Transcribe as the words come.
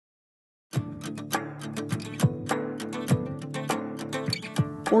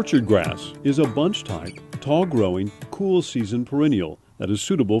Orchard grass is a bunch-type, tall-growing, cool-season perennial that is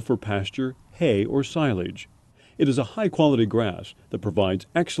suitable for pasture, hay, or silage. It is a high-quality grass that provides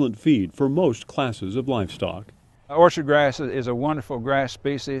excellent feed for most classes of livestock. Orchard grass is a wonderful grass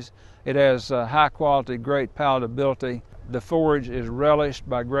species. It has high quality, great palatability. The forage is relished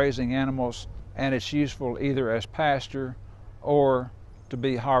by grazing animals, and it's useful either as pasture or to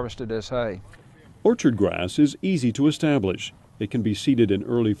be harvested as hay. Orchard grass is easy to establish. It can be seeded in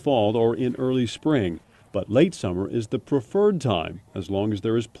early fall or in early spring, but late summer is the preferred time as long as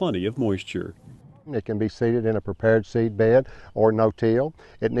there is plenty of moisture. It can be seeded in a prepared seed bed or no-till.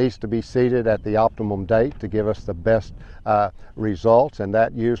 It needs to be seeded at the optimum date to give us the best results, and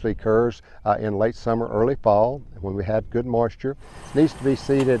that usually occurs in late summer, early fall, when we have good moisture. It needs to be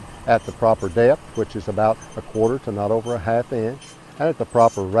seeded at the proper depth, which is about 1/4 to not over 1/2 inch, and at the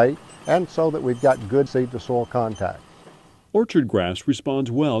proper rate, and so that we've got good seed-to-soil contact. Orchard grass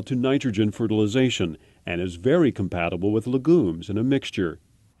responds well to nitrogen fertilization and is very compatible with legumes in a mixture.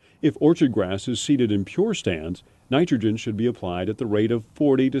 If orchard grass is seeded in pure stands, nitrogen should be applied at the rate of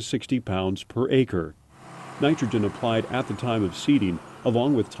 40 to 60 pounds per acre. Nitrogen applied at the time of seeding,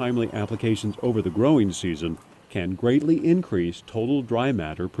 along with timely applications over the growing season, can greatly increase total dry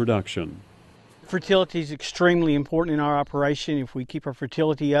matter production. Fertility is extremely important in our operation. If we keep our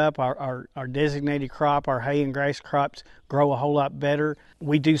fertility up, our designated crop, our hay and grass crops grow a whole lot better.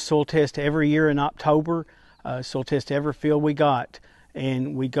 We do soil test every year in October, soil test every field we got,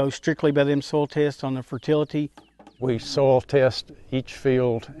 and we go strictly by them soil tests on the fertility. We soil test each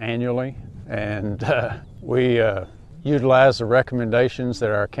field annually, and we utilize the recommendations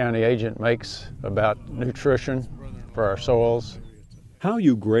that our county agent makes about nutrition for our soils. How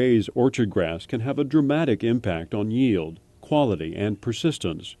you graze orchard grass can have a dramatic impact on yield, quality, and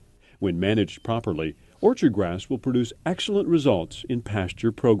persistence. When managed properly, orchard grass will produce excellent results in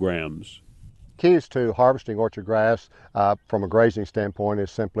pasture programs. Keys to harvesting orchard grass from a grazing standpoint is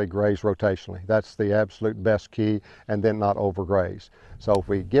simply graze rotationally. That's the absolute best key, and then not overgraze. So if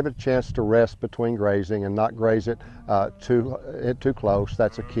we give it a chance to rest between grazing and not graze it too close,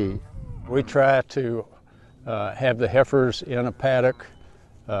 that's a key. We try to have the heifers in a paddock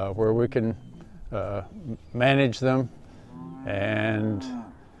where we can manage them and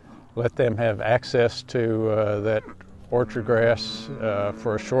let them have access to that orchard grass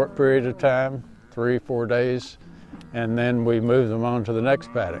for a short period of time, 3-4 days, and then we move them on to the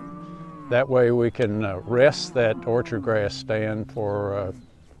next paddock. That way we can rest that orchard grass stand for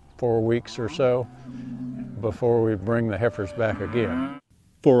 4 weeks or so before we bring the heifers back again.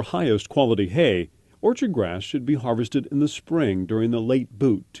 For highest quality hay, orchard grass should be harvested in the spring during the late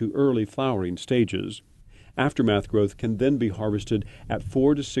boot to early flowering stages. Aftermath growth can then be harvested at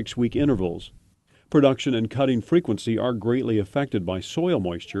 4 to 6 week intervals. Production and cutting frequency are greatly affected by soil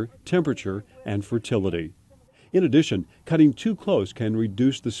moisture, temperature, and fertility. In addition, cutting too close can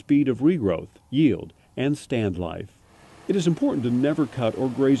reduce the speed of regrowth, yield, and stand life. It is important to never cut or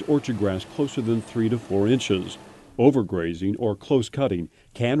graze orchard grass closer than 3 to 4 inches. Overgrazing or close cutting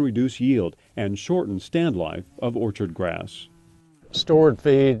can reduce yield and shorten stand life of orchard grass. Stored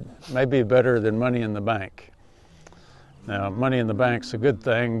feed may be better than money in the bank. Now, money in the bank's a good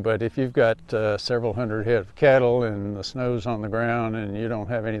thing, but if you've got several hundred head of cattle and the snow's on the ground and you don't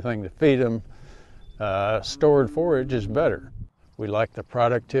have anything to feed them, stored forage is better. We like the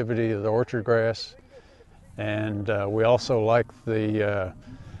productivity of the orchard grass, and we also like the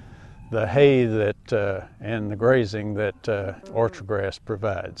hay and the grazing that orchard grass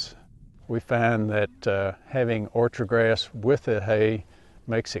provides. We find that having orchard grass with the hay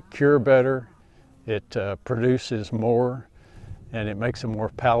makes it cure better, it produces more, and it makes a more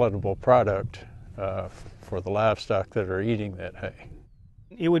palatable product for the livestock that are eating that hay.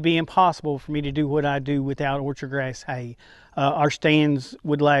 It would be impossible for me to do what I do without orchard grass hay. Our stands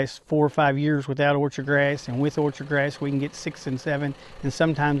would last 4 or 5 years without orchard grass, and with orchard grass we can get 6 and 7 and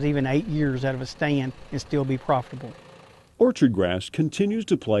sometimes even 8 years out of a stand and still be profitable. Orchard grass continues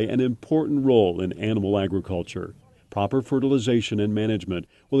to play an important role in animal agriculture. Proper fertilization and management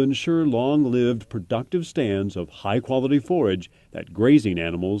will ensure long-lived, productive stands of high-quality forage that grazing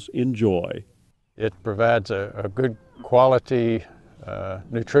animals enjoy. It provides a good quality,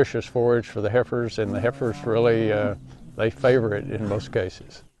 nutritious forage for the heifers, and the heifers really, they favor it in most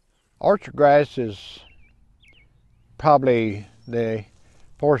cases. Orchard grass is probably, the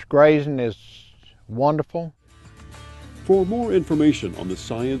forced grazing is wonderful. For more information on the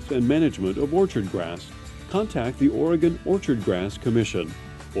science and management of orchard grass, contact the Oregon Orchardgrass Commission,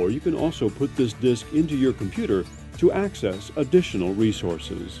 or you can also put this disc into your computer to access additional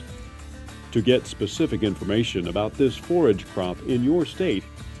resources. To get specific information about this forage crop in your state,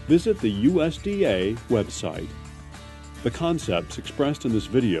 visit the USDA website. The concepts expressed in this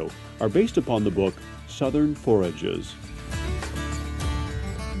video are based upon the book Southern Forages.